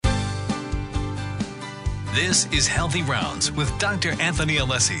This is Healthy Rounds with Dr. Anthony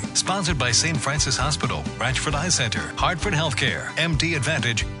Alessi, sponsored by St. Francis Hospital, Ratchford Eye Center, Hartford Healthcare, MD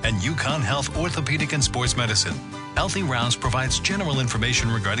Advantage, and Yukon Health Orthopedic and Sports Medicine. Healthy Rounds provides general information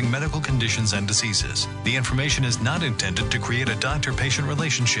regarding medical conditions and diseases. The information is not intended to create a doctor-patient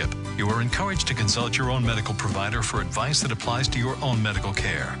relationship. You are encouraged to consult your own medical provider for advice that applies to your own medical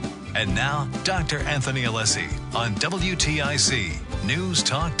care. And now, Dr. Anthony Alessi on WTIC, News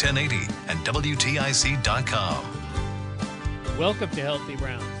Talk 1080 and WTIC.com. Welcome to Healthy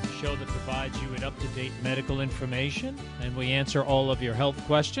Rounds, the show that provides you with up-to-date medical information, and we answer all of your health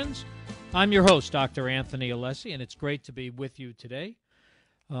questions. I'm your host, Dr. Anthony Alessi, and it's great to be with you today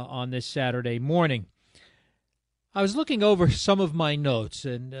on this Saturday morning. I was looking over some of my notes,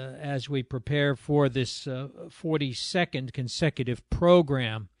 and as we prepare for this 42nd consecutive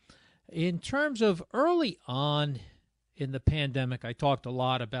program, in terms of early on in the pandemic, I talked a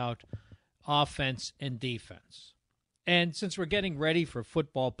lot about offense and defense. And since we're getting ready for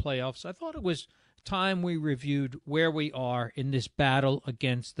football playoffs, I thought it was time we reviewed where we are in this battle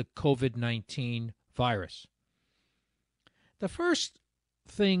against the COVID-19 virus. The first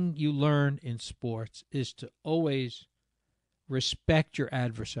thing you learn in sports is to always respect your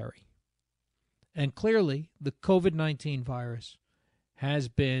adversary. And clearly, the COVID-19 virus has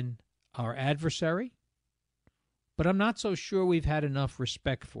been our adversary, but I'm not so sure we've had enough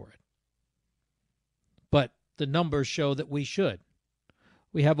respect for it. But the numbers show that we should.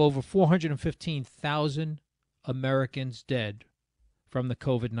 We have over 415,000 Americans dead from the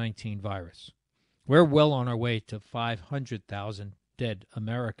COVID-19 virus. We're well on our way to 500,000 dead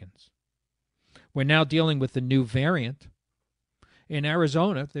Americans. We're now dealing with the new variant. In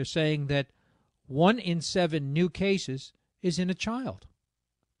Arizona, they're saying that 1 in 7 new cases is in a child.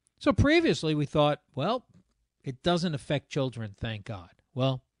 So previously we thought, well, it doesn't affect children, thank God.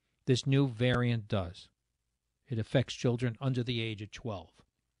 Well, this new variant does. It affects children under the age of 12.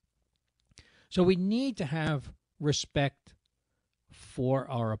 So we need to have respect for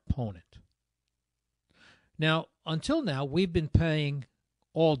our opponent. Now, until now, we've been playing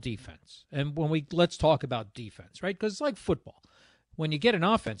all defense. And let's talk about defense, right? Because it's like football. When you get an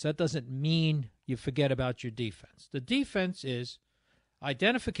offense, that doesn't mean you forget about your defense. The defense is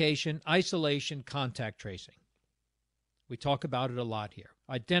identification, isolation, contact tracing. We talk about it a lot here.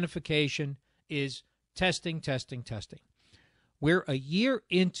 Identification is testing. We're a year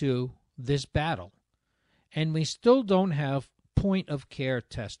into this battle, and we still don't have point-of-care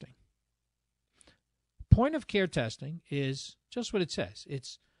testing. Point-of-care testing is just what it says.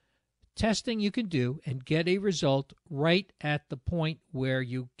 It's testing you can do and get a result right at the point where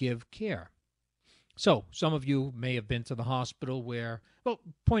you give care. So some of you may have been to the hospital where,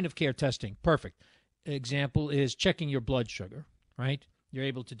 point-of-care testing, perfect. Example is checking your blood sugar, right? You're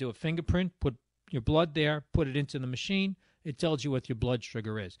able to do a fingerprint, put your blood there, put it into the machine. It tells you what your blood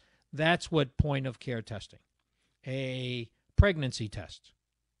sugar is. That's what point-of-care testing. A pregnancy test,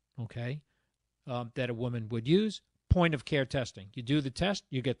 okay, that a woman would use, point-of-care testing. You do the test,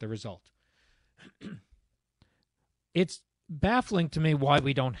 you get the result. It's baffling to me why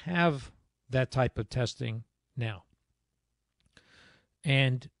we don't have that type of testing now.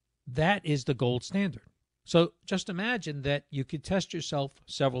 And that is the gold standard. So just imagine that you could test yourself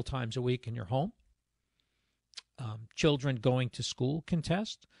several times a week in your home. Children going to school can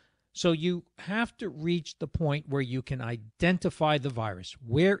test. So you have to reach the point where you can identify the virus.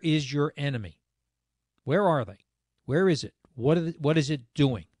 Where is your enemy? Where are they? Where is it? What is it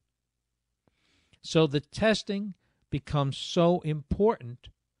doing? So the testing becomes so important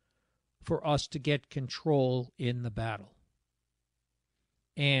for us to get control in the battle.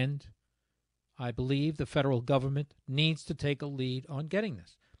 And I believe the federal government needs to take a lead on getting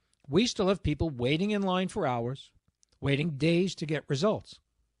this. We still have people waiting in line for hours, waiting days to get results.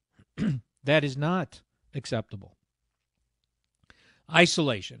 That is not acceptable.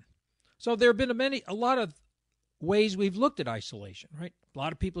 Isolation. So there have been a lot of ways we've looked at isolation, right? A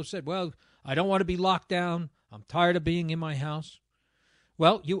lot of people have said, well, I don't want to be locked down. I'm tired of being in my house.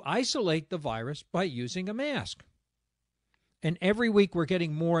 Well, you isolate the virus by using a mask. And every week we're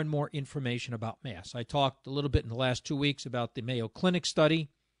getting more and more information about masks. I talked a little bit in the last 2 weeks about the Mayo Clinic study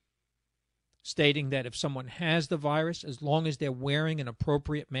stating that if someone has the virus, as long as they're wearing an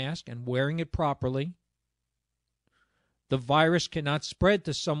appropriate mask and wearing it properly, the virus cannot spread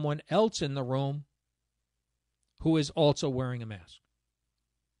to someone else in the room who is also wearing a mask.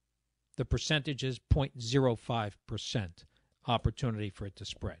 The percentage is 0.05% opportunity for it to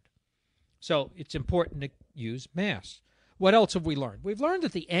spread. So it's important to use masks. What else have we learned? We've learned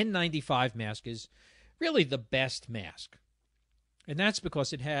that the N95 mask is really the best mask. And that's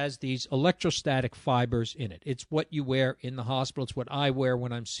because it has these electrostatic fibers in it. It's what you wear in the hospital. It's what I wear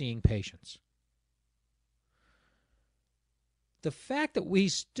when I'm seeing patients. The fact that we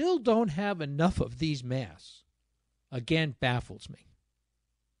still don't have enough of these masks, again, baffles me.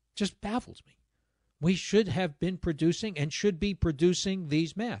 Just baffles me. We should have been producing and should be producing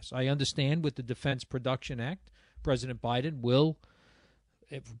these masks. I understand with the Defense Production Act, President Biden will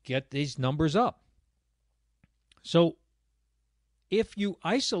get these numbers up. So if you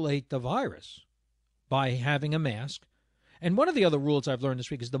isolate the virus by having a mask, and one of the other rules I've learned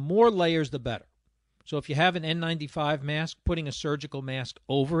this week is the more layers, the better. So if you have an N95 mask, putting a surgical mask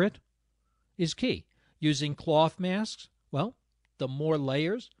over it is key. Using cloth masks, well, the more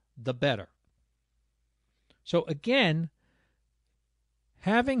layers, the better. So again,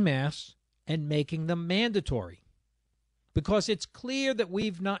 having masks and making them mandatory, because it's clear that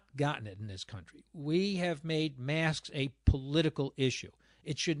we've not gotten it in this country. We have made masks a political issue.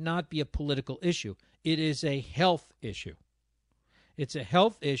 It should not be a political issue. It is a health issue. It's a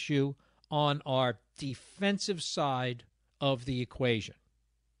health issue on our defensive side of the equation.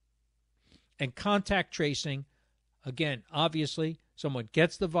 And contact tracing, again, obviously, someone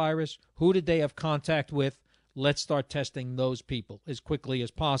gets the virus. Who did they have contact with? Let's start testing those people as quickly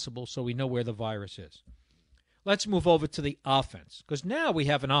as possible so we know where the virus is. Let's move over to the offense, because now we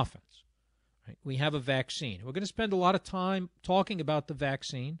have an offense. Right? We have a vaccine. We're going to spend a lot of time talking about the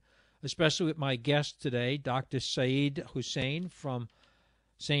vaccine, especially with my guest today, Dr. Saeed Hussein from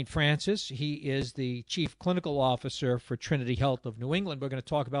St. Francis. He is the Chief Clinical Officer for Trinity Health of New England. We're going to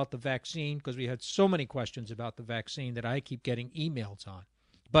talk about the vaccine because we had so many questions about the vaccine that I keep getting emails on.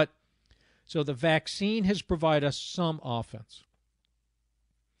 So the vaccine has provided us some offense.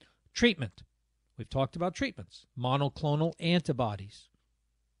 Treatment. We've talked about treatments. Monoclonal antibodies.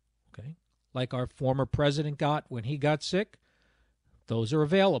 Okay? Like our former president got when he got sick. Those are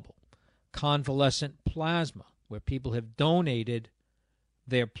available. Convalescent plasma, where people have donated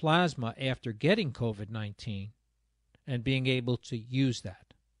their plasma after getting COVID-19 and being able to use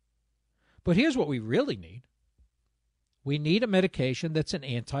that. But here's what we really need. We need a medication that's an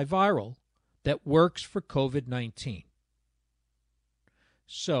antiviral that works for COVID-19.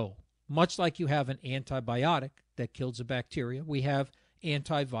 So, much like you have an antibiotic that kills a bacteria, we have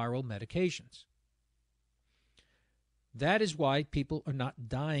antiviral medications. That is why people are not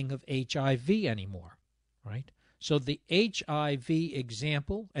dying of HIV anymore, right? So the HIV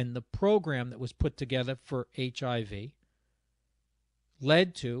example and the program that was put together for HIV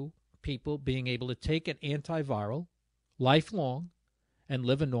led to people being able to take an antiviral lifelong and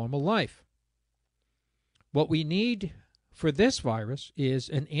live a normal life. What we need for this virus is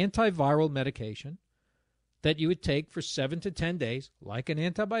an antiviral medication that you would take for 7 to 10 days, like an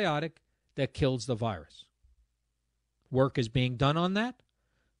antibiotic, that kills the virus. Work is being done on that,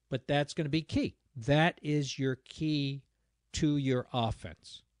 but that's going to be key. That is your key to your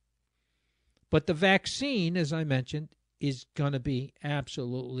offense. But the vaccine, as I mentioned, is going to be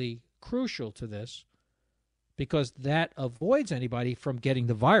absolutely crucial to this because that avoids anybody from getting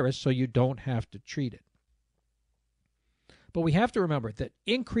the virus so you don't have to treat it. But we have to remember that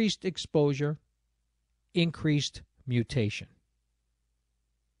increased exposure, increased mutation.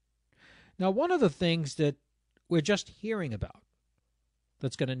 Now, one of the things that we're just hearing about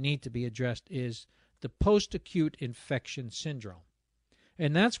that's going to need to be addressed is the post-acute infection syndrome.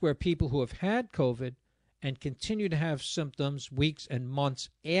 And that's where people who have had COVID and continue to have symptoms weeks and months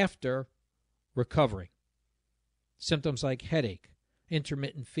after recovering. Symptoms like headache,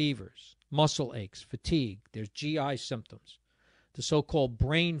 intermittent fevers, muscle aches, fatigue. There's GI symptoms. The so-called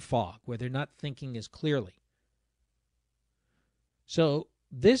brain fog, where they're not thinking as clearly. So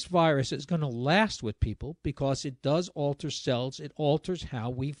this virus is going to last with people because it does alter cells. It alters how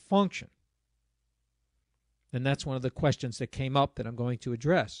we function. And that's one of the questions that came up that I'm going to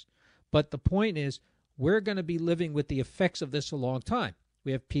address. But the point is, we're going to be living with the effects of this a long time.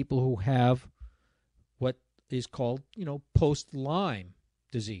 We have people who have what is called, post-Lyme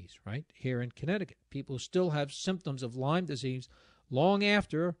disease, right, here in Connecticut. People still have symptoms of Lyme disease long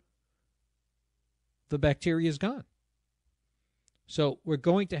after the bacteria is gone. So we're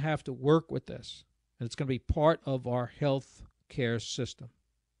going to have to work with this, and it's going to be part of our health care system.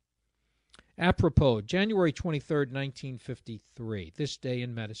 Apropos, January 23rd, 1953, this day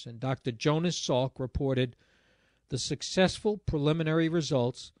in medicine, Dr. Jonas Salk reported the successful preliminary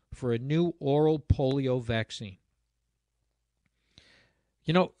results for a new oral polio vaccine.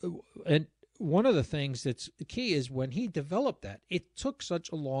 And one of the things that's key is when he developed that, it took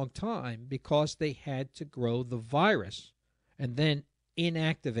such a long time because they had to grow the virus and then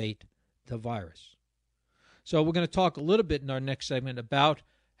inactivate the virus. So we're going to talk a little bit in our next segment about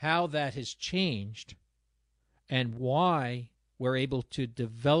how that has changed and why we're able to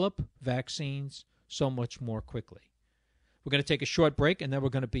develop vaccines so much more quickly. We're going to take a short break, and then we're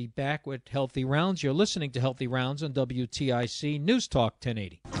going to be back with Healthy Rounds. You're listening to Healthy Rounds on WTIC News Talk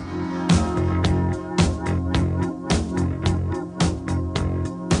 1080.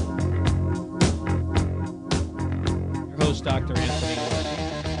 Your host, Dr. Anthony Alessi.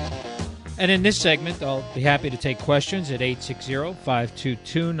 And in this segment, I'll be happy to take questions at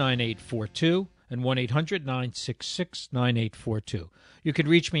 860-522-9842 and 1-800-966-9842. You can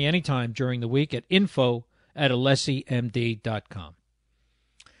reach me anytime during the week at info@alessimd.com.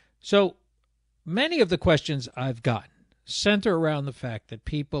 So many of the questions I've gotten center around the fact that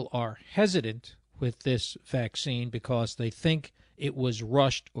people are hesitant with this vaccine because they think it was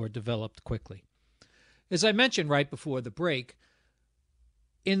rushed or developed quickly. As I mentioned right before the break,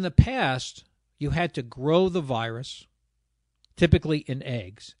 in the past, you had to grow the virus, typically in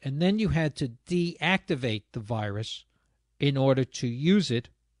eggs, and then you had to deactivate the virus in order to use it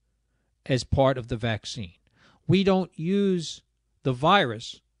as part of the vaccine. We don't use the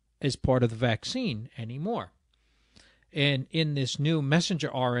virus as part of the vaccine anymore. And in this new messenger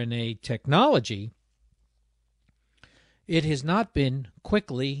RNA technology, it has not been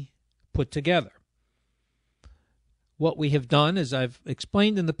quickly put together. What we have done, as I've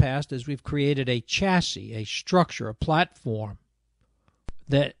explained in the past, is we've created a chassis, a structure, a platform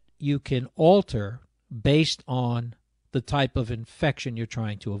that you can alter based on the type of infection you're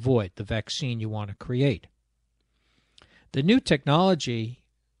trying to avoid, the vaccine you want to create. The new technology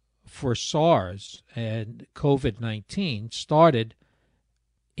for SARS and COVID-19 started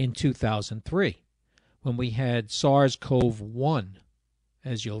in 2003 when we had SARS-CoV-1,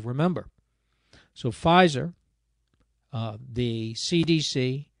 as you'll remember. So Pfizer, the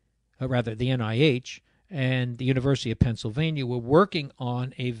CDC, the NIH, and the University of Pennsylvania were working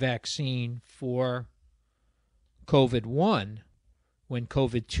on a vaccine for COVID-1 when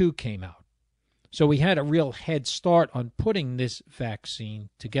COVID-2 came out. So we had a real head start on putting this vaccine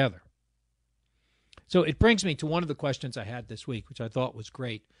together. So it brings me to one of the questions I had this week, which I thought was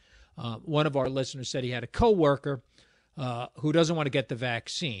great. One of our listeners said he had a coworker who doesn't want to get the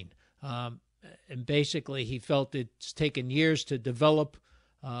vaccine. And basically he felt it's taken years to develop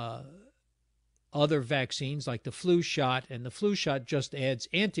other vaccines like the flu shot, and the flu shot just adds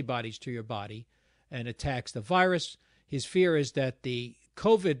antibodies to your body and attacks the virus. His fear is that the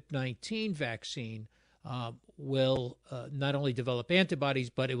COVID-19 vaccine will not only develop antibodies,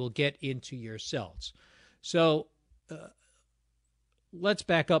 but it will get into your cells. So let's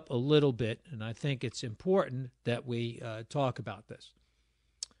back up a little bit, and I think it's important that we talk about this.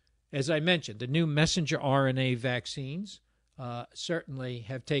 As I mentioned, the new messenger RNA vaccines certainly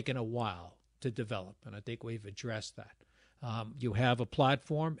have taken a while to develop, and I think we've addressed that. You have a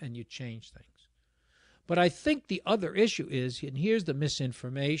platform and you change things. But I think the other issue is, and here's the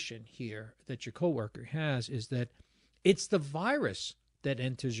misinformation here that your coworker has, is that it's the virus that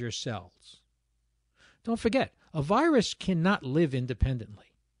enters your cells. Don't forget, a virus cannot live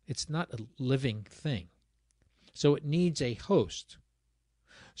independently. It's not a living thing. So it needs a host.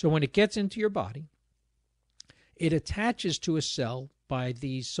 So when it gets into your body, it attaches to a cell by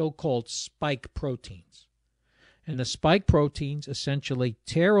these so-called spike proteins. And the spike proteins essentially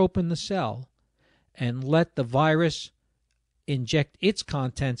tear open the cell and let the virus inject its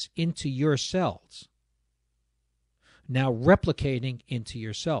contents into your cells, now replicating into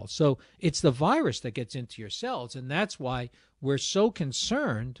your cells. So it's the virus that gets into your cells, and that's why we're so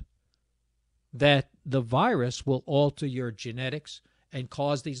concerned that the virus will alter your genetics and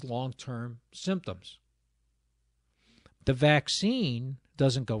cause these long-term symptoms. The vaccine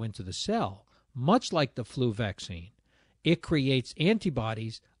doesn't go into the cell. Much like the flu vaccine, it creates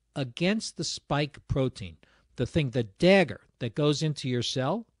antibodies against the spike protein, the dagger that goes into your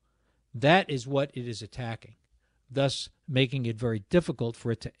cell. That is what it is attacking, thus making it very difficult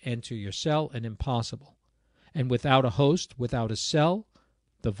for it to enter your cell and impossible. And without a host, without a cell,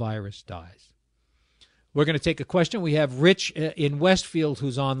 the virus dies. We're going to take a question. We have Rich in Westfield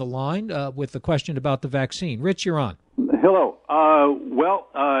who's on the line with the question about the vaccine. Rich, you're on. Hello.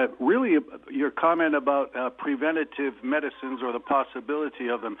 Really, your comment about preventative medicines or the possibility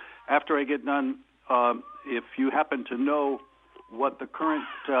of them. After I get done, if you happen to know what the current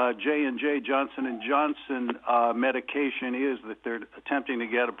J&J, Johnson & Johnson medication is that they're attempting to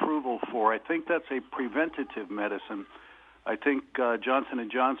get approval for, I think that's a preventative medicine. I think Johnson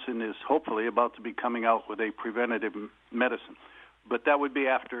 & Johnson is hopefully about to be coming out with a preventative medicine. But that would be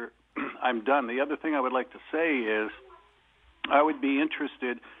after I'm done. The other thing I would like to say is I would be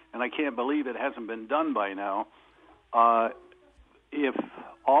interested, and I can't believe it hasn't been done by now, if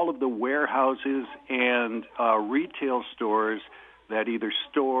all of the warehouses and retail stores that either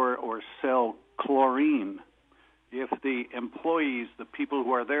store or sell chlorine, if the employees, the people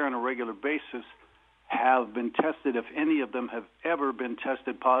who are there on a regular basis, have been tested, if any of them have ever been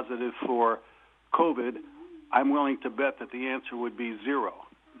tested positive for COVID, I'm willing to bet that the answer would be zero,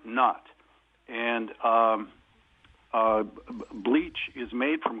 not. And bleach is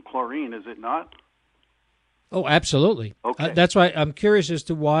made from chlorine, is it not? Oh, absolutely. Okay. That's why I'm curious as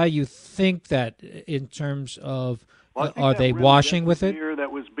to why you think that in terms of, are they washing with it? Beer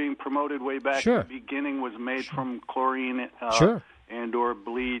that was being promoted way back Sure. in the beginning was made from chlorine Sure. and or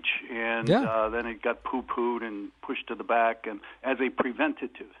bleach, and Yeah. then it got poo-pooed and pushed to the back and as a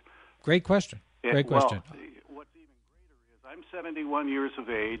preventative. Great question. Great question. Well, what's even greater is I'm 71 years of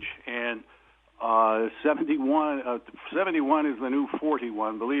age, and 71 is the new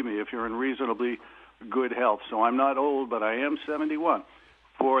 41, believe me, if you're in reasonably good health. So I'm not old, but I am 71.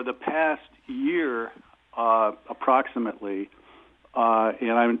 For the past year, approximately,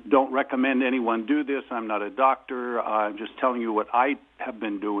 and I don't recommend anyone do this. I'm not a doctor. I'm just telling you what I have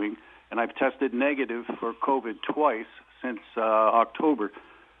been doing, and I've tested negative for COVID twice since October.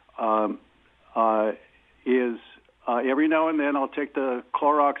 Every now and then I'll take the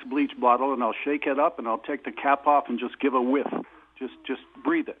Clorox bleach bottle and I'll shake it up and I'll take the cap off and just give a whiff. Just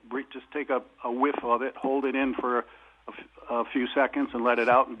breathe it. Just take a whiff of it, hold it in for a few seconds and let it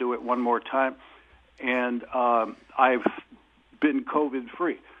out and do it one more time. And I've been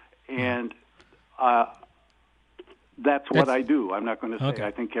COVID-free. And that's what I do. I'm not going to say I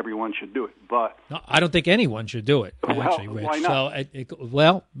think everyone should do it. But no, I don't think anyone should do it, actually, Rich. Why not?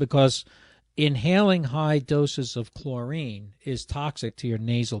 So, because inhaling high doses of chlorine is toxic to your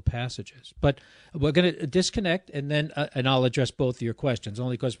nasal passages. But we're going to disconnect, and then and I'll address both of your questions,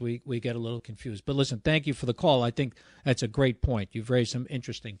 only because we get a little confused. But listen, thank you for the call. I think that's a great point. You've raised some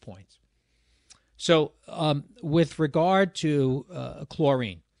interesting points. So with regard to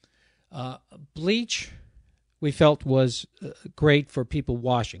chlorine, bleach we felt was great for people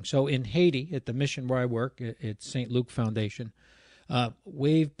washing. So in Haiti, at the mission where I work, at St. Luke Foundation,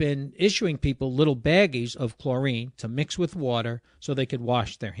 we've been issuing people little baggies of chlorine to mix with water so they could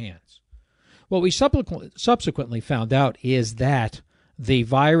wash their hands. What we subsequently found out is that the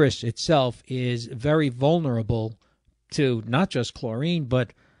virus itself is very vulnerable to not just chlorine,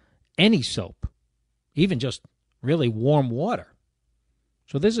 but any soap, even just really warm water.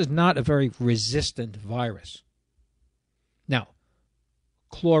 So this is not a very resistant virus. Now,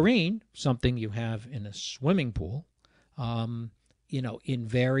 chlorine, something you have in a swimming pool, in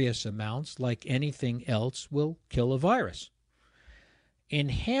various amounts, like anything else, will kill a virus.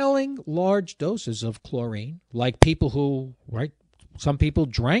 Inhaling large doses of chlorine, like people who, some people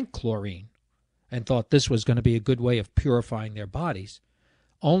drank chlorine and thought this was going to be a good way of purifying their bodies,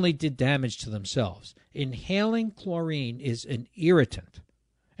 only did damage to themselves. Inhaling chlorine is an irritant.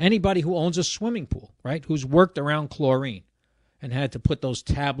 Anybody who owns a swimming pool, who's worked around chlorine and had to put those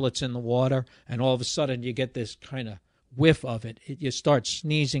tablets in the water, and all of a sudden you get this kind of whiff of it, you start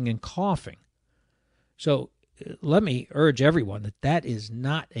sneezing and coughing. So let me urge everyone that is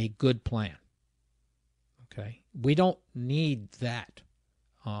not a good plan. Okay? We don't need that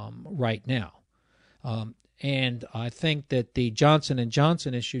right now. And I think that the Johnson &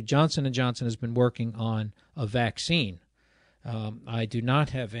 Johnson issue, Johnson & Johnson has been working on a vaccine. I do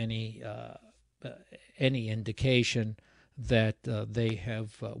not have any indication that they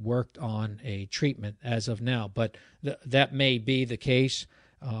have worked on a treatment as of now, but that may be the case,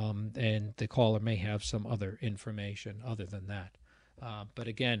 and the caller may have some other information other than that. But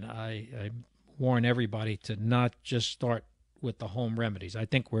again, I warn everybody to not just start with the home remedies. I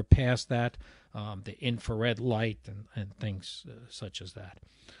think we're past that, the infrared light and things such as that.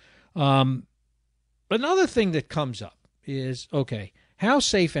 Another thing that comes up is, okay, how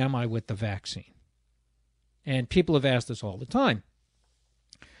safe am I with the vaccine? And people have asked us all the time.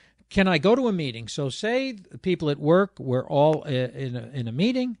 Can I go to a meeting? So say people at work, we're all in a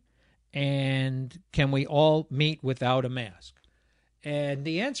meeting, and can we all meet without a mask? And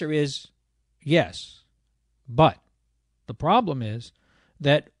the answer is yes. But the problem is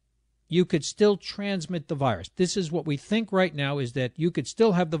that you could still transmit the virus. This is what we think right now, is that you could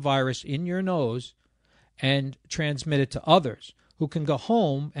still have the virus in your nose and transmit it to others, who can go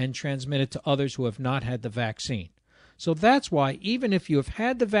home and transmit it to others who have not had the vaccine. So that's why, even if you have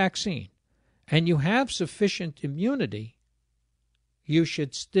had the vaccine and you have sufficient immunity, you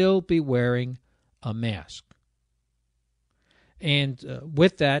should still be wearing a mask. And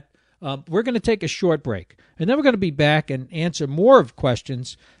with that, We're going to take a short break, and then we're going to be back and answer more of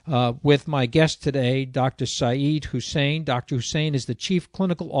questions with my guest today, Dr. Saeed Hussain. Dr. Hussain is the Chief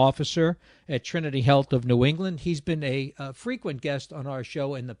Clinical Officer at Trinity Health of New England. He's been a frequent guest on our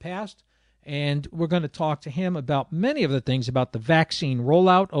show in the past, and we're going to talk to him about many of the things about the vaccine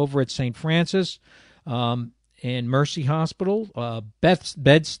rollout over at St. Francis and Mercy Hospital,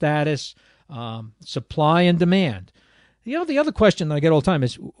 bed status, supply and demand. The other question that I get all the time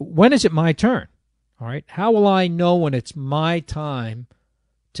is, when is it my turn? All right. How will I know when it's my time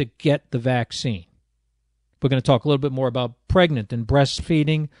to get the vaccine? We're going to talk a little bit more about pregnant and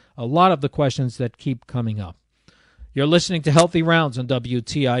breastfeeding, a lot of the questions that keep coming up. You're listening to Healthy Rounds on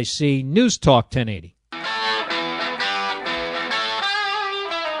WTIC News Talk 1080.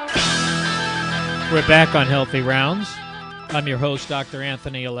 We're back on Healthy Rounds. I'm your host, Dr.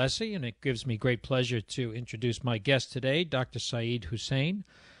 Anthony Alessi, and it gives me great pleasure to introduce my guest today, Dr. Saeed Hussain.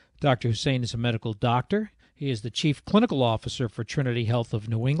 Dr. Hussain is a medical doctor. He is the Chief Clinical Officer for Trinity Health of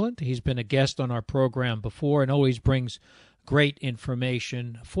New England. He's been a guest on our program before and always brings great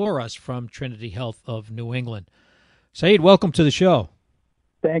information for us from Trinity Health of New England. Saeed, welcome to the show.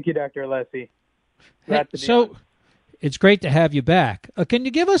 Thank you, Dr. Alessi. Glad to be on. It's great to have you back. Can you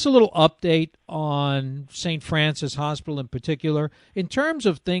give us a little update on St. Francis Hospital in particular in terms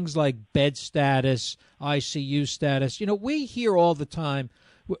of things like bed status, ICU status? You know, we hear all the time,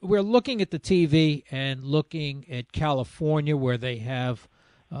 we're looking at the TV and looking at California where they have,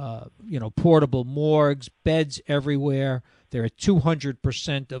 portable morgues, beds everywhere. They're at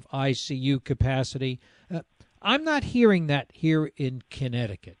 200% of ICU capacity. I'm not hearing that here in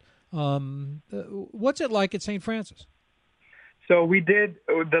Connecticut. What's it like at St. Francis? So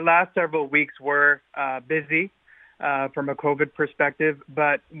the last several weeks were busy from a COVID perspective,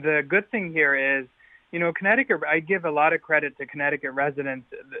 but the good thing here is, Connecticut, I give a lot of credit to Connecticut residents,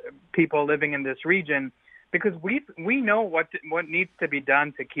 people living in this region, because we know what needs to be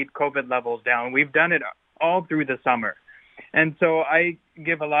done to keep COVID levels down. We've done it all through the summer. And so I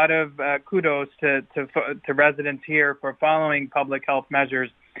give a lot of kudos to residents here for following public health measures,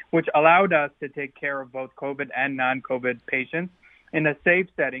 which allowed us to take care of both COVID and non-COVID patients in a safe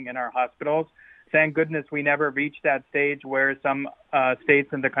setting in our hospitals. Thank goodness we never reached that stage where some states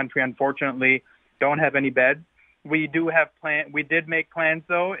in the country, unfortunately, don't have any beds. We did make plans,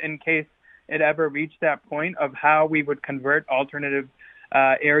 though, in case it ever reached that point of how we would convert alternative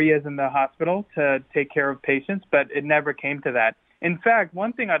areas in the hospital to take care of patients, but it never came to that. In fact,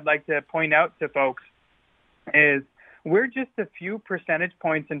 one thing I'd like to point out to folks is we're just a few percentage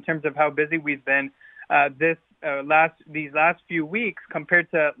points in terms of how busy we've been these last few weeks compared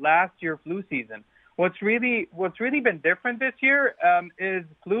to last year's flu season. What's really been different this year is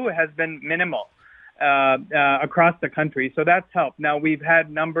flu has been minimal across the country, so that's helped. Now we've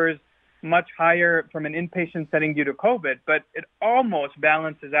had numbers much higher from an inpatient setting due to COVID, but it almost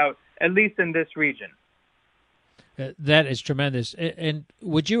balances out, at least in this region. That is tremendous. And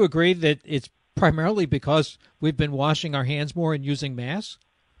would you agree that it's primarily because we've been washing our hands more and using masks?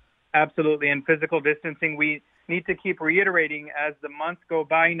 Absolutely. And physical distancing, we need to keep reiterating as the months go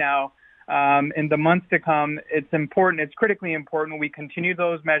by now. In the months to come, it's important. It's critically important. We continue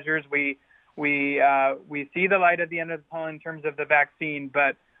those measures. We see the light at the end of the tunnel in terms of the vaccine,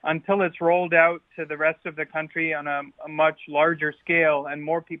 but until it's rolled out to the rest of the country on a much larger scale and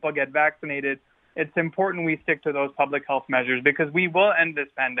more people get vaccinated, it's important we stick to those public health measures because we will end this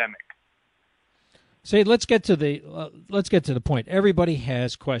pandemic. Say, let's get to the point. Everybody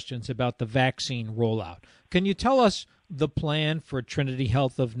has questions about the vaccine rollout. Can you tell us the plan for Trinity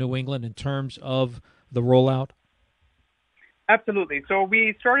Health of New England in terms of the rollout? Absolutely. So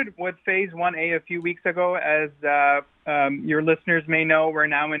we started with Phase 1A a few weeks ago. As your listeners may know, we're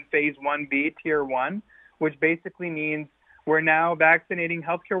now in Phase 1B, Tier 1, which basically means we're now vaccinating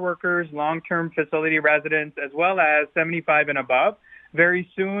healthcare workers, long-term facility residents, as well as 75 and above. Very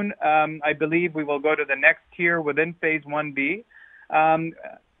soon, I believe we will go to the next tier within Phase 1B.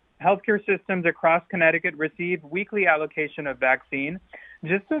 Healthcare systems across Connecticut receive weekly allocation of vaccine.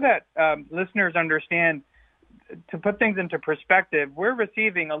 Just so that listeners understand, to put things into perspective, we're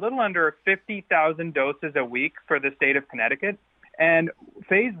receiving a little under 50,000 doses a week for the state of Connecticut. And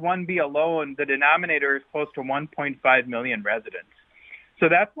Phase 1B alone, the denominator is close to 1.5 million residents. So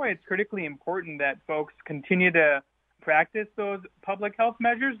that's why it's critically important that folks continue to practice those public health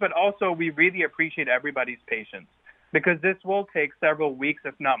measures, but also we really appreciate everybody's patience because this will take several weeks,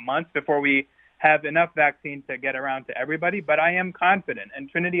 if not months, before we have enough vaccine to get around to everybody. But I am confident, and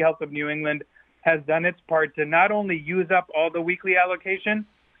Trinity Health of New England has done its part to not only use up all the weekly allocation,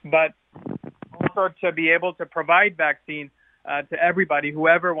 but also to be able to provide vaccine to everybody,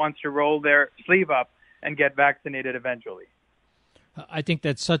 whoever wants to roll their sleeve up and get vaccinated eventually. I think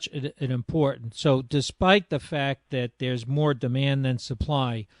that's such an important. So despite the fact that there's more demand than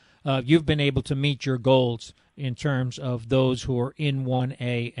supply, you've been able to meet your goals in terms of those who are in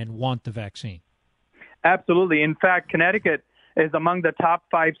 1A and want the vaccine. Absolutely. In fact, Connecticut is among the top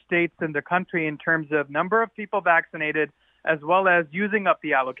 5 states in the country in terms of number of people vaccinated as well as using up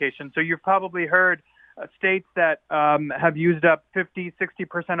the allocation. So you've probably heard states that have used up 50,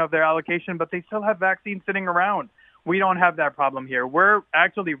 60% of their allocation, but they still have vaccines sitting around. We don't have that problem here. We're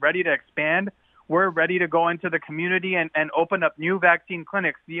actually ready to expand. We're ready to go into the community and open up new vaccine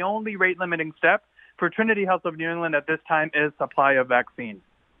clinics. The only rate-limiting step for Trinity Health of New England at this time is supply of vaccine.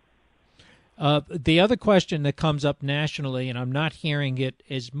 The other question that comes up nationally, and I'm not hearing it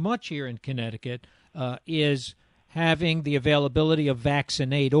as much here in Connecticut, is having the availability of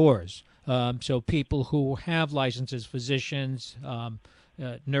vaccinators. So people who have licenses, physicians,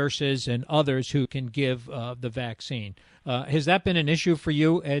 nurses, and others who can give the vaccine. Has that been an issue for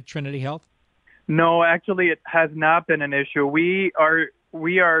you at Trinity Health? No, actually, it has not been an issue. We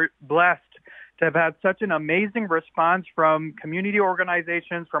are blessed to have had such an amazing response from community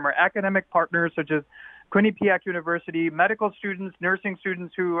organizations, from our academic partners such as Quinnipiac University, medical students, nursing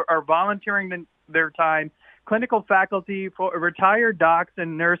students who are volunteering their time, clinical faculty, retired docs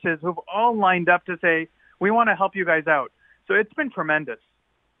and nurses who've all lined up to say, we want to help you guys out. So it's been tremendous.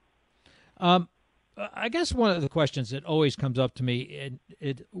 I guess one of the questions that always comes up to me,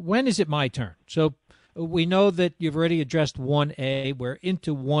 when is it my turn? So we know that you've already addressed 1A. We're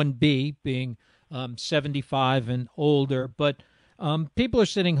into 1B, being 75 and older. But people are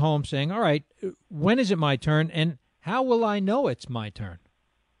sitting home saying, all right, when is it my turn? And how will I know it's my turn?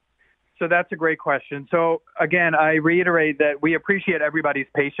 So that's a great question. So again, I reiterate that we appreciate everybody's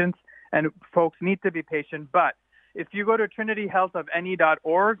patience, and folks need to be patient. But if you go to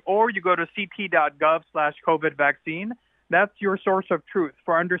trinityhealthofne.org or you go to ct.gov/COVID vaccine, that's your source of truth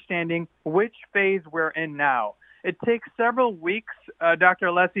for understanding which phase we're in now. It takes several weeks, Dr.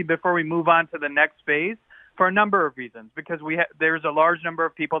 Alessi, before we move on to the next phase for a number of reasons, because there's a large number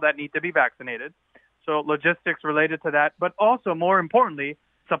of people that need to be vaccinated. So logistics related to that, but also more importantly,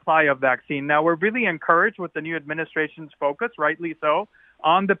 supply of vaccine. Now, we're really encouraged with the new administration's focus, rightly so,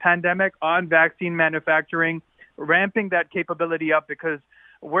 on the pandemic, on vaccine manufacturing, ramping that capability up, because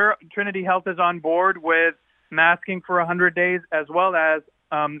Trinity Health is on board with masking for 100 days as well as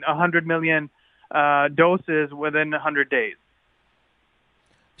 100 million doses within 100 days.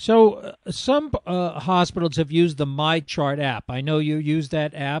 So some hospitals have used the MyChart app. I know you use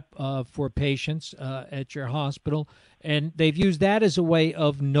that app for patients at your hospital, and they've used that as a way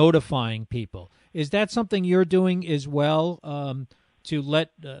of notifying people. Is that something you're doing as well, to let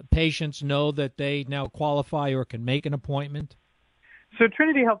patients know that they now qualify or can make an appointment? So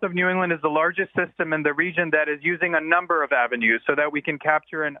Trinity Health of New England is the largest system in the region that is using a number of avenues so that we can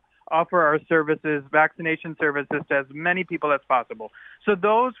capture and offer our services, vaccination services, to as many people as possible. So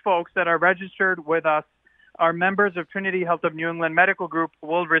those folks that are registered with us, are members of Trinity Health of New England Medical Group,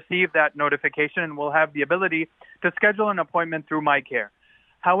 will receive that notification and will have the ability to schedule an appointment through MyCare.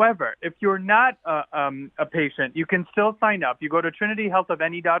 However, if you're not a patient, you can still sign up. You go to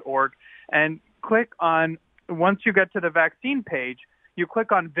trinityhealthofne.org and click on, once you get to the vaccine page, you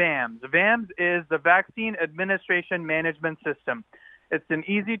click on VAMS. VAMS is the Vaccine Administration Management System. It's an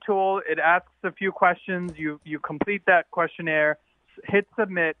easy tool. It asks a few questions. You complete that questionnaire, hit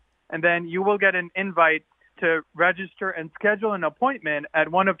submit, and then you will get an invite to register and schedule an appointment at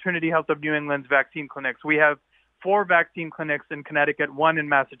one of Trinity Health of New England's vaccine clinics. We have 4 vaccine clinics in Connecticut, 1 in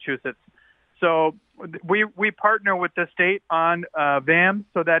Massachusetts. So we partner with the state on VAMS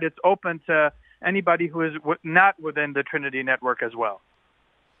so that it's open to anybody who is not within the Trinity network as well.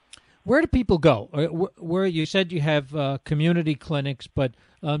 Where do people go? Where you said you have community clinics, but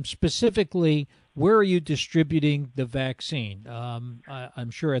specifically, where are you distributing the vaccine? I'm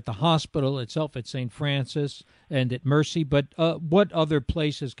sure at the hospital itself at St. Francis and at Mercy, but what other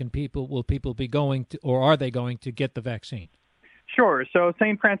places will people be going to, or are they going to get the vaccine? Sure. So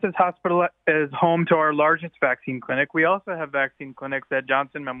St. Francis Hospital is home to our largest vaccine clinic. We also have vaccine clinics at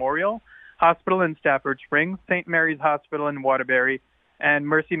Johnson Memorial Hospital in Stafford Springs, St. Mary's Hospital in Waterbury, and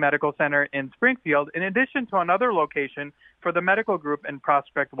Mercy Medical Center in Springfield, in addition to another location for the medical group in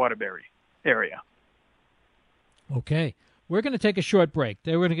Prospect, Waterbury area. Okay. We're going to take a short break.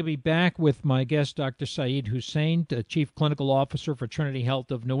 Then we're going to be back with my guest, Dr. Saeed Hussain, the Chief Clinical Officer for Trinity Health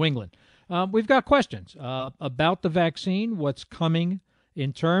of New England. We've got questions about the vaccine, what's coming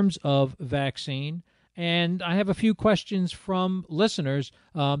in terms of vaccine, And I have a few questions from listeners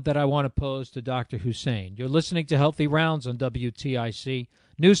that I want to pose to Dr. Hussein. You're listening to Healthy Rounds on WTIC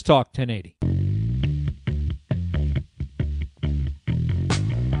News Talk 1080.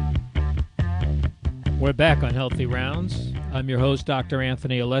 We're back on Healthy Rounds. I'm your host, Dr.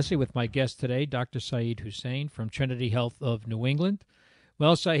 Anthony Alessi, with my guest today, Dr. Saeed Hussein from Trinity Health of New England.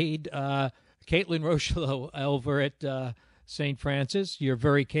 Well, Saeed, Caitlin Rocheleau over at St. Francis, your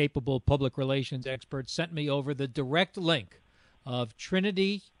very capable public relations expert, sent me over the direct link of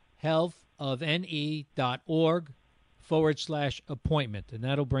trinityhealthofne.org/appointment, and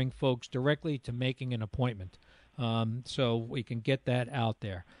that'll bring folks directly to making an appointment, so we can get that out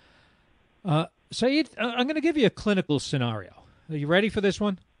there. Saeed, I'm going to give you a clinical scenario. Are you ready for this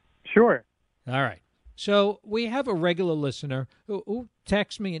one? Sure. All right. So we have a regular listener who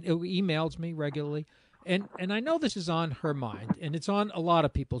texts me and who emails me regularly, and I know this is on her mind, and it's on a lot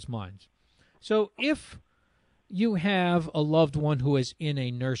of people's minds. So if you have a loved one who is in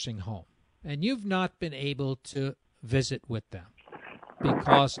a nursing home, and you've not been able to visit with them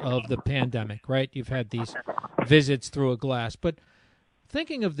because of the pandemic, right? You've had these visits through a glass. But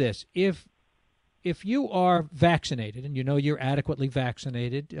thinking of this, if you are vaccinated and you know you're adequately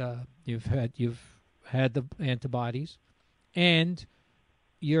vaccinated, you've had the antibodies, and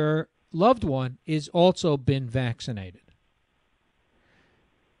your loved one is also been vaccinated,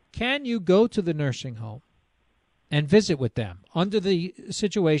 can you go to the nursing home and visit with them under the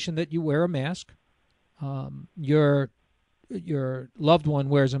situation that you wear a mask? Your loved one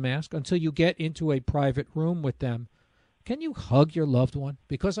wears a mask until you get into a private room with them. Can you hug your loved one?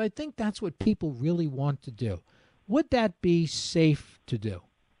 Because I think that's what people really want to do. Would that be safe to do?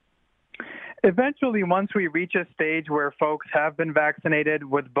 Eventually, once we reach a stage where folks have been vaccinated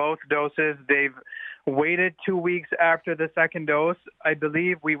with both doses, they've waited 2 weeks after the second dose, I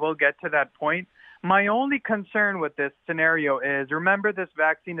believe we will get to that point. My only concern with this scenario is, remember, this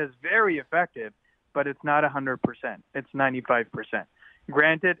vaccine is very effective, but it's not 100%. It's 95%.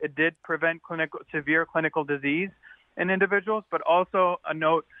 Granted, it did prevent severe clinical disease in individuals, but also a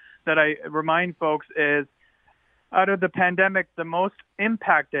note that I remind folks is, out of the pandemic, the most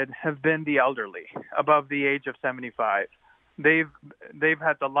impacted have been the elderly above the age of 75. They've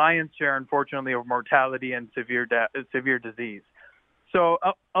had the lion's share, unfortunately, of mortality and severe disease. So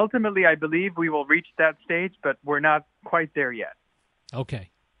ultimately, I believe we will reach that stage, but we're not quite there yet.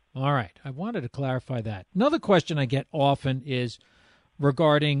 Okay. All right. I wanted to clarify that. Another question I get often is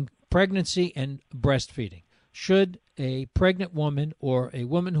regarding pregnancy and breastfeeding. Should a pregnant woman or a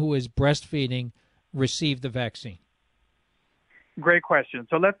woman who is breastfeeding receive the vaccine? Great question.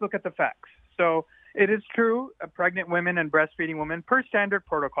 So let's look at the facts. So it is true, pregnant women and breastfeeding women, per standard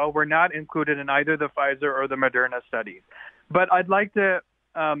protocol, were not included in either the Pfizer or the Moderna studies. But I'd like to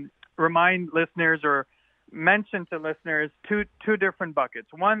remind listeners or mention to listeners two different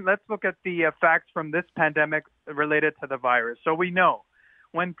buckets. One, let's look at the facts from this pandemic related to the virus. So we know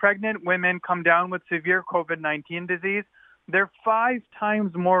when pregnant women come down with severe COVID-19 disease, they're 5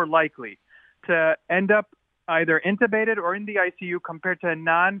 times more likely to end up either intubated or in the ICU compared to a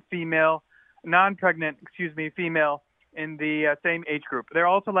female in the same age group. They're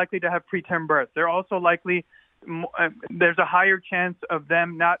also likely to have preterm birth. They're also likely, there's a higher chance of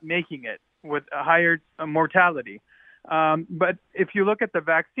them not making it with a higher mortality. But if you look at the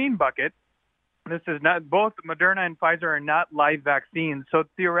vaccine bucket, this is not, both Moderna and Pfizer are not live vaccines. So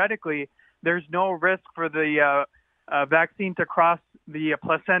theoretically, there's no risk for the vaccine to cross the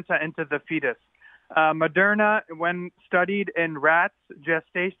placenta into the fetus. Moderna, when studied in rats,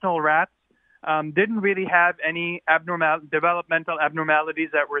 gestational rats, didn't really have any developmental abnormalities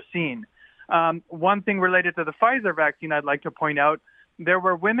that were seen. One thing related to the Pfizer vaccine I'd like to point out, there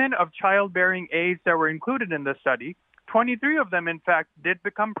were women of childbearing age that were included in the study. 23 of them, in fact, did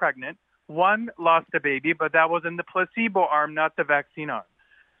become pregnant. 1 lost a baby, but that was in the placebo arm, not the vaccine arm.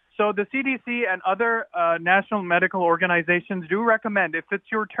 So the CDC and other national medical organizations do recommend, if it's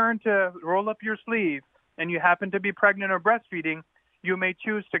your turn to roll up your sleeve and you happen to be pregnant or breastfeeding, you may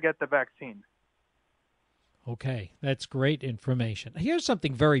choose to get the vaccine. Okay, that's great information. Here's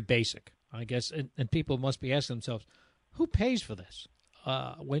something very basic, I guess, and people must be asking themselves, who pays for this?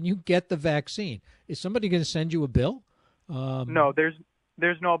 When you get the vaccine, is somebody going to send you a bill? No, there's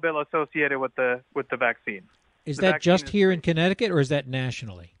no bill associated with the vaccine. Is that just here in Connecticut, or is that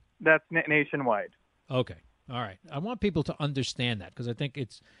nationally? That's nationwide. Okay. All right. I want people to understand that because I think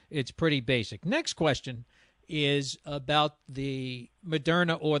it's pretty basic. Next question is about the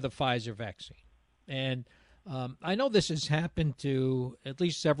Moderna or the Pfizer vaccine. And I know this has happened to at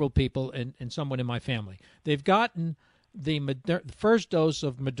least several people and someone in my family. They've gotten the first dose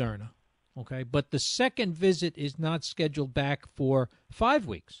of Moderna, Okay, but the second visit is not scheduled back for 5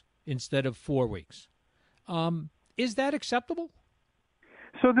 weeks instead of 4 weeks. Is that acceptable?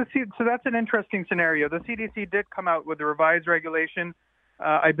 So that's an interesting scenario. The CDC did come out with a revised regulation,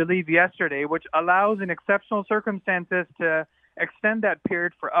 I believe yesterday, which allows in exceptional circumstances to extend that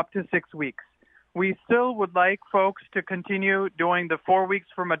period for up to 6 weeks. We still would like folks to continue doing the 4 weeks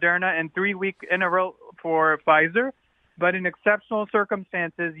for Moderna and 3 week interval for Pfizer, but in exceptional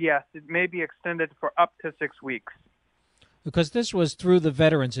circumstances, yes, it may be extended for up to 6 weeks. Because this was through the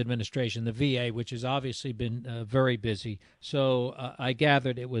Veterans Administration, the VA, which has obviously been very busy. So I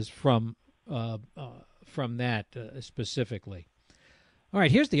gathered it was from that specifically. All right,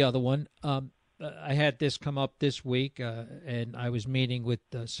 here's the other one. I had this come up this week, and I was meeting with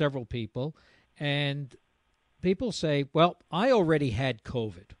several people, and people say, well, I already had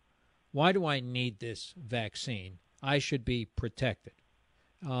COVID. Why do I need this vaccine? I should be protected.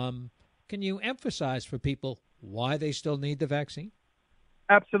 Can you emphasize for people why they still need the vaccine?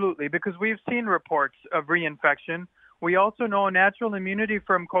 Absolutely, because we've seen reports of reinfection. We also know natural immunity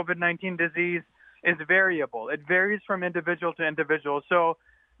from COVID-19 disease is variable. It varies from individual to individual. So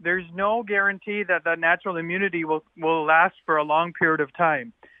there's no guarantee that the natural immunity will last for a long period of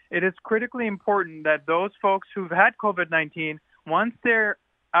time. It is critically important that those folks who've had COVID-19, once they're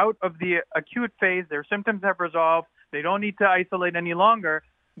out of the acute phase, their symptoms have resolved, they don't need to isolate any longer,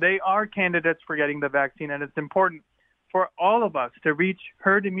 they are candidates for getting the vaccine. And it's important for all of us to reach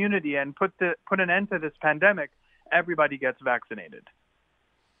herd immunity and put an end to this pandemic. Everybody gets vaccinated.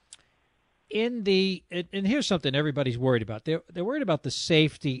 And here's something everybody's worried about. They're worried about the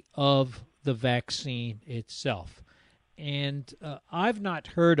safety of the vaccine itself. And I've not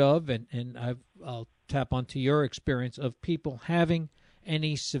heard of, and I'll tap onto your experience, of people having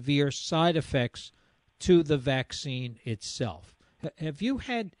any severe side effects to the vaccine itself. Have you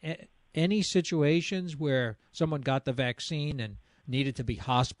had any situations where someone got the vaccine and needed to be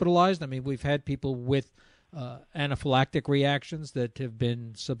hospitalized? I mean, we've had people with anaphylactic reactions that have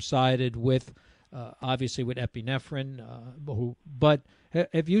been subsided with, obviously with epinephrine. But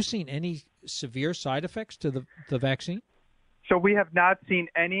have you seen any severe side effects to the vaccine? So we have not seen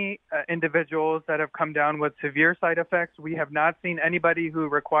any individuals that have come down with severe side effects. We have not seen anybody who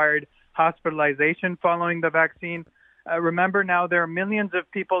required hospitalization following the vaccine. Remember now, there are millions of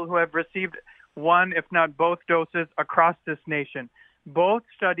people who have received one, if not both doses across this nation. Both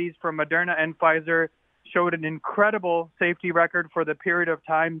studies from Moderna and Pfizer showed an incredible safety record for the period of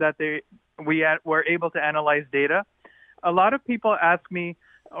time that we were able to analyze data. A lot of people ask me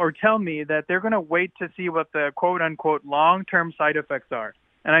or tell me that they're going to wait to see what the quote-unquote long-term side effects are.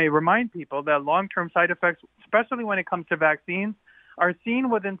 And I remind people that long-term side effects, especially when it comes to vaccines, are seen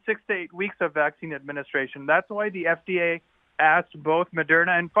within 6 to 8 weeks of vaccine administration. That's why the FDA asked both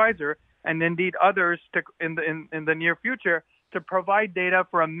Moderna and Pfizer, and indeed others in the near future, to provide data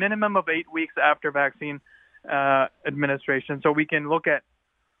for a minimum of 8 weeks after vaccine administration, so we can look at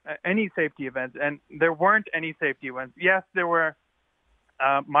any safety events. And there weren't any safety events. Yes, there were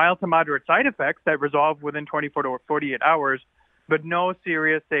mild to moderate side effects that resolved within 24 to 48 hours, but no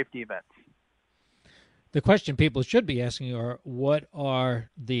serious safety events. The question people should be asking are, what are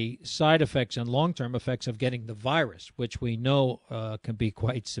the side effects and long-term effects of getting the virus, which we know can be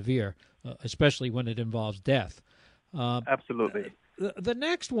quite severe, especially when it involves death. Absolutely. The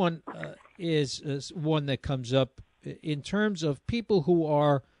next one is one that comes up in terms of people who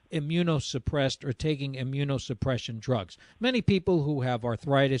are immunosuppressed or taking immunosuppression drugs. Many people who have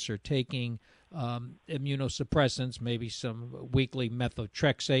arthritis are taking immunosuppressants, maybe some weekly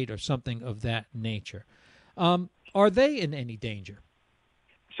methotrexate or something of that nature. Are they in any danger?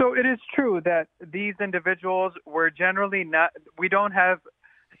 So it is true that these individuals were generally not, we don't have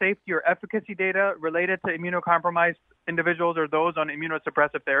safety or efficacy data related to immunocompromised individuals or those on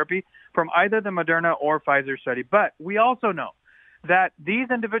immunosuppressive therapy from either the Moderna or Pfizer study. But we also know that these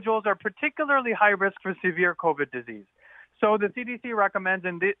individuals are particularly high risk for severe COVID disease. So the CDC recommends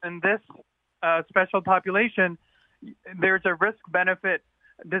in this special population, there's a risk-benefit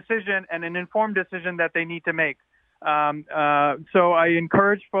decision and an informed decision that they need to make. So I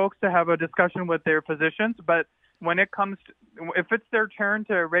encourage folks to have a discussion with their physicians, but when it comes to, if it's their turn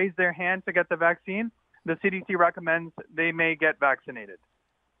to raise their hand to get the vaccine, the CDC recommends they may get vaccinated.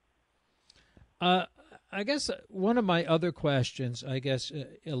 I guess one of my other questions,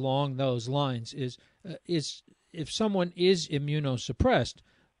 along those lines is if someone is immunosuppressed,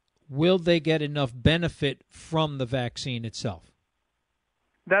 will they get enough benefit from the vaccine itself?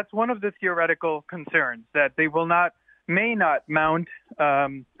 That's one of the theoretical concerns, that they may not mount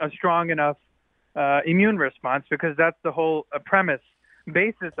a strong enough immune response, because that's the whole premise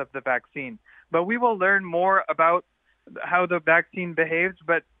basis of the vaccine. But we will learn more about how the vaccine behaves.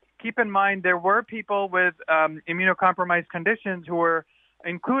 But keep in mind, there were people with immunocompromised conditions who were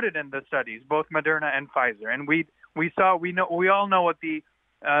included in the studies, both Moderna and Pfizer. And we all know what the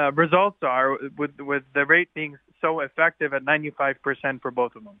results are with the rate being so effective at 95% for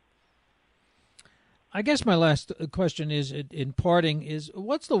both of them. I guess my last question is, in parting, is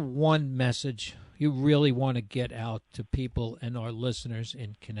what's the one message you really want to get out to people and our listeners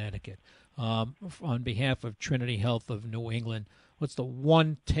in Connecticut? On behalf of Trinity Health of New England, what's the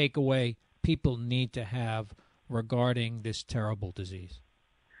one takeaway people need to have regarding this terrible disease?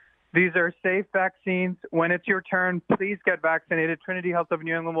 These are safe vaccines. When it's your turn, please get vaccinated. Trinity Health of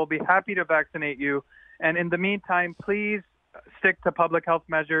New England will be happy to vaccinate you. And in the meantime, please stick to public health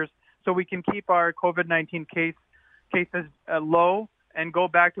measures so we can keep our COVID-19 cases low and go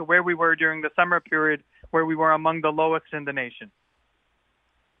back to where we were during the summer period, where we were among the lowest in the nation.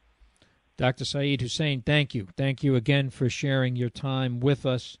 Dr. Syed Hussain, thank you. Thank you again for sharing your time with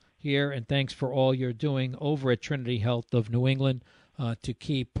us here, and thanks for all you're doing over at Trinity Health of New England to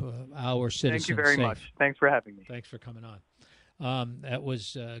keep our citizens safe. Thank you very much. Thanks for having me. Thanks for coming on. That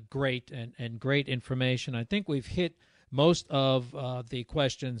was great and great information. I think we've hit most of the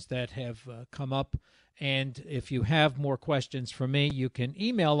questions that have come up, and if you have more questions for me, you can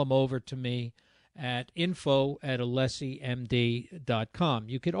email them over to me at info@alessimd.com.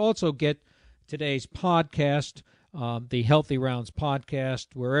 You could also get today's podcast, the Healthy Rounds podcast,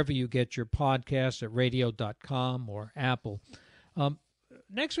 wherever you get your podcasts, at radio.com or Apple.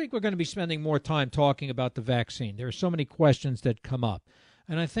 Next week, we're going to be spending more time talking about the vaccine. There are so many questions that come up.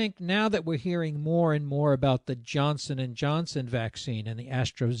 And I think now that we're hearing more and more about the Johnson & Johnson vaccine and the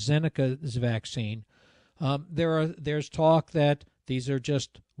AstraZeneca's vaccine, there's talk that these are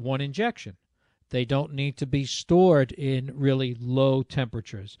just one injection. They don't need to be stored in really low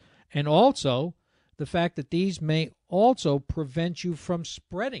temperatures. And also, the fact that these may also prevent you from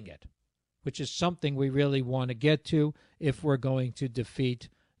spreading it, which is something we really want to get to if we're going to defeat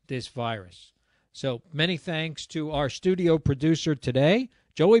this virus. So many thanks to our studio producer today.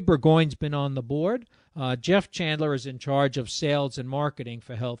 Joey Burgoyne's been on the board. Jeff Chandler is in charge of sales and marketing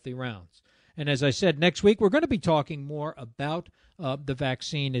for Healthy Rounds. And as I said, next week we're going to be talking more about the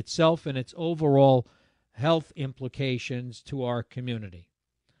vaccine itself and its overall health implications to our community.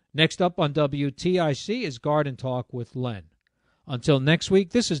 Next up on WTIC is Garden Talk with Len. Until next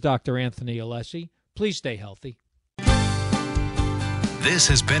week, this is Dr. Anthony Alessi. Please stay healthy. This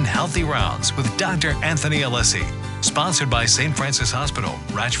has been Healthy Rounds with Dr. Anthony Alessi, sponsored by St. Francis Hospital,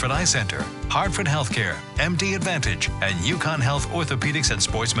 Ratchford Eye Center, Hartford Healthcare, MD Advantage, and UConn Health Orthopedics and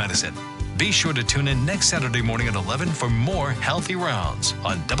Sports Medicine. Be sure to tune in next Saturday morning at 11 for more Healthy Rounds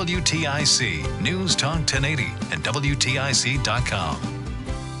on WTIC, News Talk 1080, and WTIC.com.